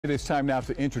It is time now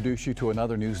to introduce you to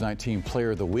another News 19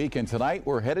 Player of the Week, and tonight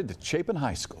we're headed to Chapin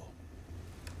High School.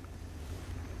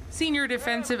 Senior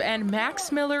defensive end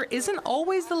Max Miller isn't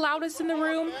always the loudest in the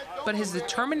room, but his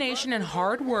determination and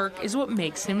hard work is what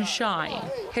makes him shine.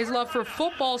 His love for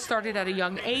football started at a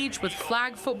young age with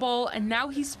flag football, and now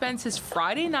he spends his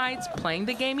Friday nights playing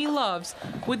the game he loves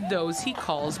with those he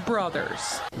calls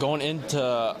brothers. Going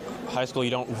into high school, you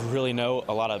don't really know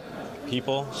a lot of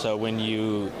people, so when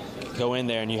you go in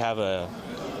there and you have a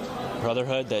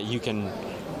brotherhood that you can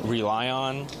rely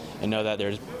on and know that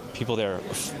there's people there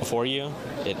for you,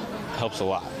 it helps a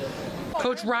lot.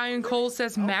 Coach Ryan Cole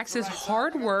says Max's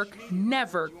hard work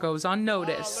never goes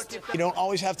unnoticed. You don't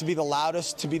always have to be the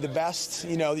loudest to be the best.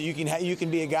 You know, you can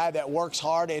be a guy that works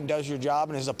hard and does your job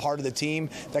and is a part of the team.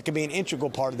 That can be an integral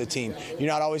part of the team. You're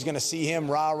not always going to see him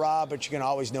rah-rah, but you're going to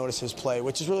always notice his play,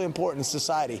 which is really important in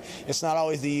society. It's not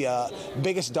always the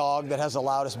biggest dog that has the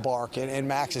loudest bark, and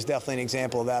Max is definitely an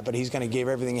example of that, but he's going to give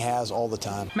everything he has all the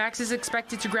time. Max is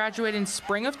expected to graduate in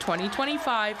spring of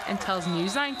 2025 and tells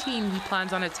News 19 he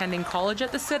plans on attending college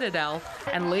at the Citadel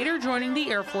and later joining the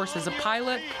Air Force as a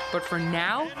pilot, but for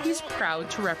now he's proud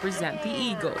to represent the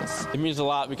Eagles. It means a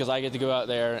lot because I get to go out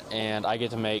there and I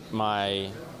get to make my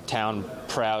town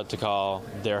proud to call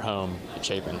their home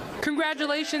Chapin.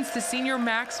 Congratulations to senior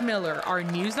Max Miller, our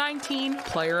News 19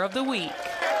 Player of the Week.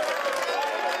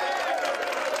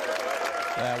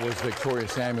 That was Victoria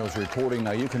Samuels reporting.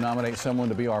 Now you can nominate someone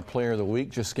to be our Player of the Week.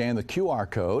 Just scan the QR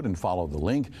code and follow the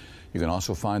link. You can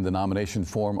also find the nomination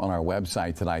form on our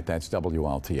website tonight. That's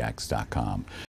WLTX.com.